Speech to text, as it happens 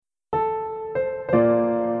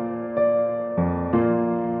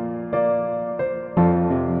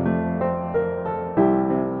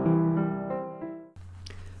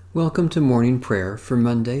Welcome to morning prayer for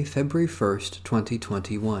Monday, February 1st,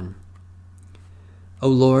 2021. O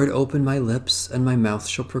Lord, open my lips, and my mouth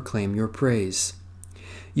shall proclaim your praise.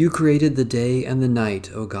 You created the day and the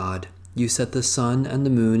night, O God. You set the sun and the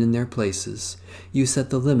moon in their places. You set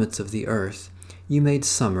the limits of the earth. You made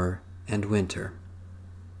summer and winter.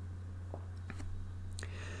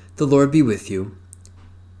 The Lord be with you.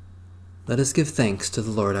 Let us give thanks to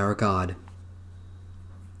the Lord our God.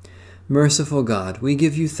 Merciful God, we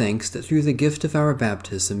give you thanks that through the gift of our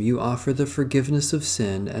baptism you offer the forgiveness of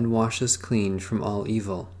sin and wash us clean from all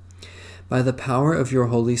evil. By the power of your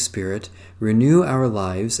Holy Spirit, renew our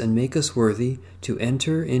lives and make us worthy to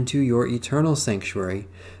enter into your eternal sanctuary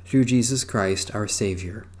through Jesus Christ our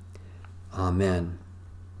Savior. Amen.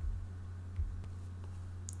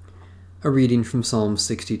 A reading from Psalm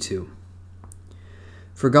 62.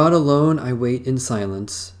 For God alone I wait in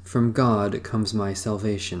silence, from God comes my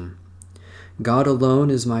salvation. God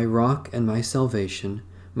alone is my rock and my salvation,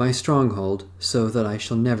 my stronghold, so that I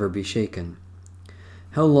shall never be shaken.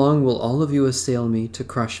 How long will all of you assail me to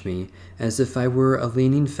crush me, as if I were a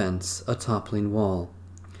leaning fence, a toppling wall?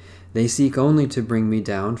 They seek only to bring me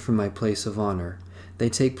down from my place of honor. They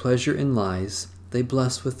take pleasure in lies. They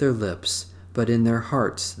bless with their lips, but in their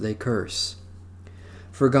hearts they curse.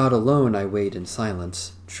 For God alone I wait in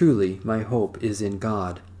silence. Truly, my hope is in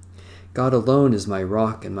God. God alone is my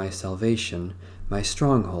rock and my salvation, my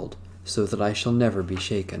stronghold, so that I shall never be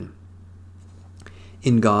shaken.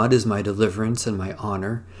 In God is my deliverance and my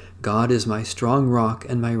honor. God is my strong rock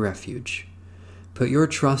and my refuge. Put your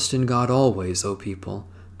trust in God always, O people.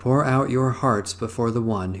 Pour out your hearts before the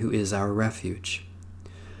one who is our refuge.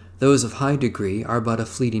 Those of high degree are but a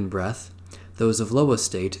fleeting breath. Those of low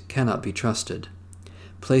estate cannot be trusted.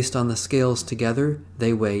 Placed on the scales together,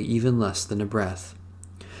 they weigh even less than a breath.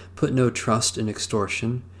 Put no trust in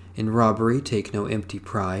extortion. In robbery take no empty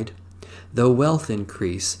pride. Though wealth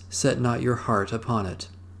increase, set not your heart upon it.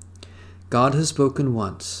 God has spoken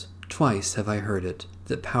once, twice have I heard it,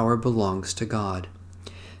 that power belongs to God.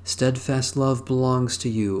 Steadfast love belongs to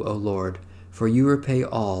you, O Lord, for you repay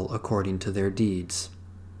all according to their deeds.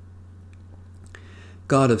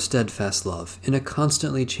 God of steadfast love, in a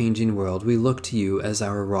constantly changing world we look to you as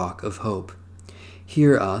our rock of hope.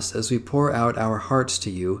 Hear us as we pour out our hearts to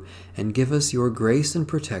you, and give us your grace and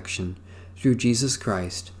protection through Jesus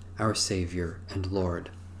Christ, our Savior and Lord.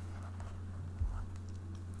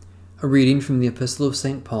 A reading from the Epistle of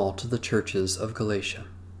St. Paul to the churches of Galatia.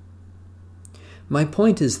 My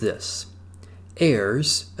point is this: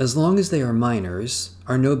 heirs, as long as they are minors,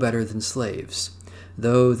 are no better than slaves,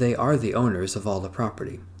 though they are the owners of all the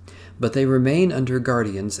property. But they remain under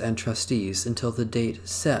guardians and trustees until the date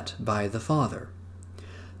set by the father.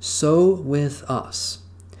 So with us.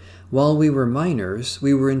 While we were minors,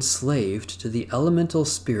 we were enslaved to the elemental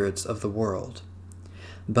spirits of the world.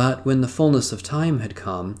 But when the fullness of time had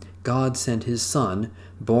come, God sent his Son,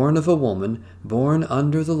 born of a woman, born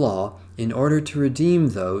under the law, in order to redeem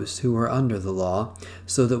those who were under the law,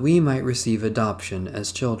 so that we might receive adoption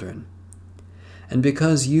as children. And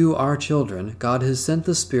because you are children, God has sent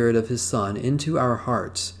the Spirit of his Son into our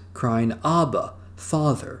hearts, crying, Abba,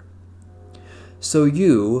 Father. So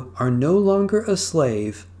you are no longer a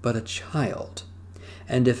slave, but a child.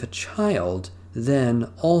 And if a child,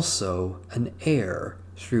 then also an heir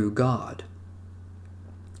through God.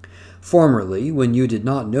 Formerly, when you did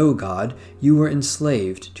not know God, you were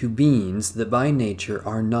enslaved to beings that by nature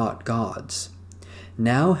are not God's.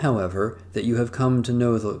 Now, however, that you have come to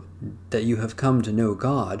know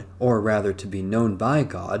God, or rather to be known by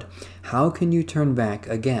God, how can you turn back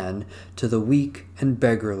again to the weak and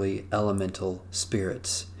beggarly elemental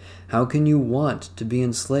spirits? How can you want to be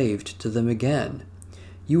enslaved to them again?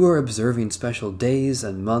 You are observing special days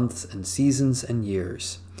and months and seasons and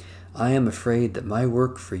years. I am afraid that my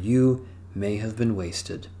work for you may have been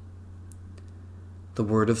wasted. The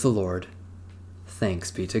word of the Lord. Thanks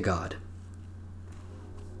be to God.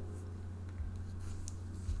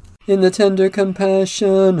 In the tender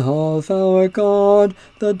compassion of our God,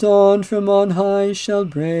 the dawn from on high shall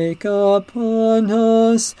break upon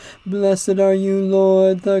us. Blessed are you,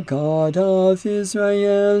 Lord, the God of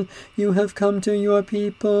Israel. You have come to your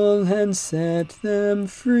people and set them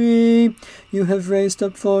free. You have raised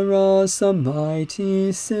up for us a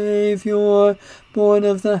mighty Savior, born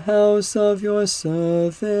of the house of your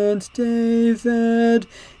servant David.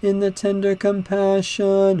 In the tender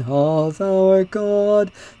compassion of our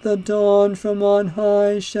God, the dawn from on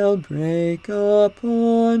high shall break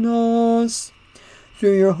upon us.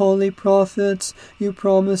 Through your holy prophets, you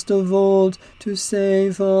promised of old to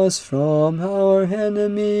save us from our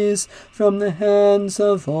enemies, from the hands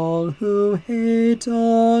of all who hate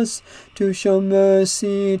us, to show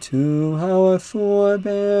mercy to our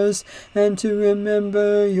forebears, and to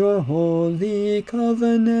remember your holy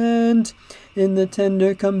covenant. In the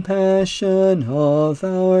tender compassion of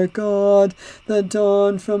our God, the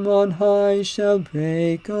dawn from on high shall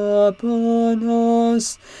break upon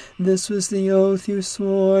us. This was the oath you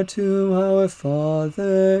swore to our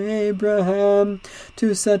father Abraham,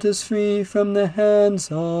 to set us free from the hands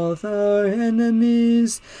of our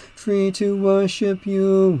enemies, free to worship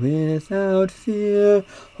you without fear,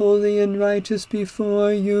 holy and righteous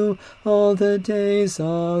before you all the days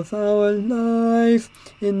of our life.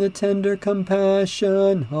 In the tender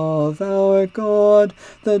compassion of our God,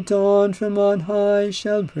 the dawn from on high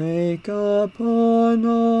shall break upon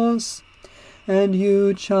us. And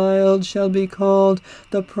you, child, shall be called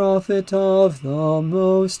the prophet of the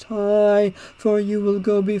Most High, for you will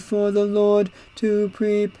go before the Lord to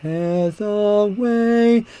prepare the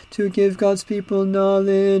way, to give God's people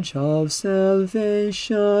knowledge of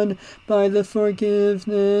salvation by the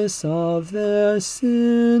forgiveness of their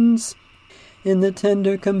sins. In the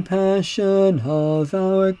tender compassion of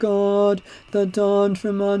our God, the dawn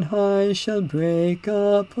from on high shall break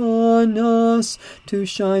upon us, to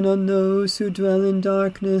shine on those who dwell in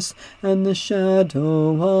darkness and the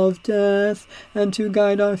shadow of death, and to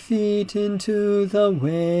guide our feet into the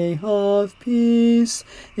way of peace.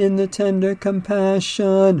 In the tender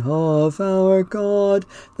compassion of our God,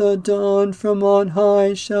 the dawn from on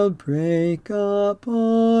high shall break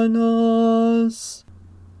upon us.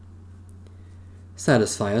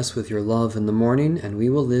 Satisfy us with your love in the morning, and we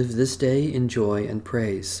will live this day in joy and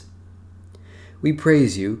praise. We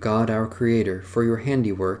praise you, God our Creator, for your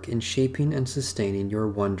handiwork in shaping and sustaining your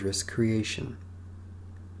wondrous creation.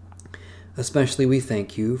 Especially we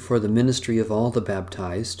thank you for the ministry of all the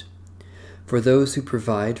baptized, for those who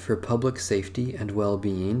provide for public safety and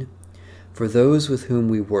well-being, for those with whom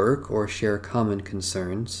we work or share common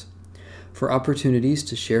concerns, for opportunities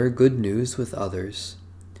to share good news with others,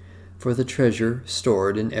 for the treasure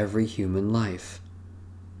stored in every human life.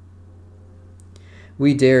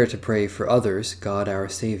 We dare to pray for others, God our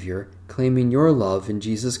Savior, claiming your love in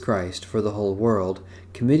Jesus Christ for the whole world,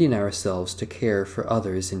 committing ourselves to care for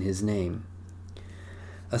others in his name.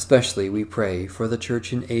 Especially we pray for the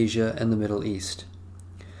Church in Asia and the Middle East,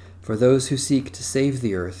 for those who seek to save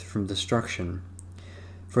the earth from destruction,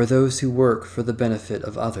 for those who work for the benefit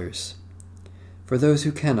of others, for those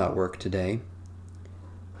who cannot work today,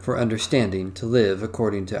 for understanding to live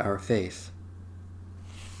according to our faith.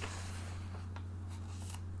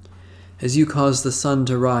 As you cause the sun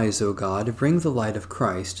to rise, O God, bring the light of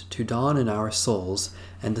Christ to dawn in our souls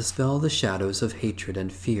and dispel the shadows of hatred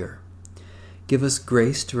and fear. Give us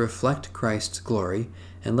grace to reflect Christ's glory,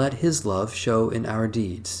 and let his love show in our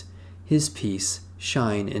deeds, his peace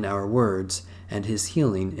shine in our words, and his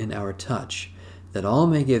healing in our touch, that all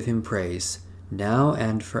may give him praise, now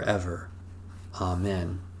and forever.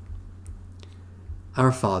 Amen.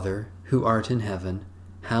 Our Father, who art in heaven,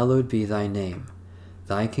 hallowed be thy name.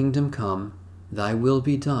 Thy kingdom come, thy will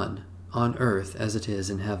be done, on earth as it is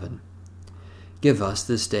in heaven. Give us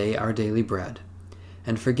this day our daily bread,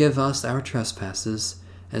 and forgive us our trespasses,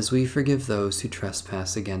 as we forgive those who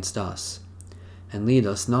trespass against us. And lead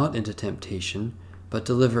us not into temptation, but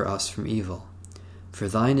deliver us from evil. For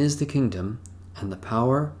thine is the kingdom, and the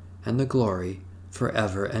power, and the glory,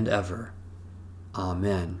 forever and ever.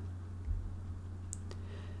 Amen.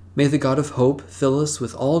 May the God of hope fill us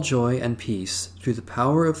with all joy and peace through the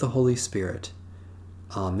power of the Holy Spirit.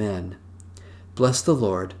 Amen. Bless the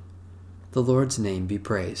Lord. The Lord's name be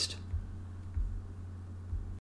praised.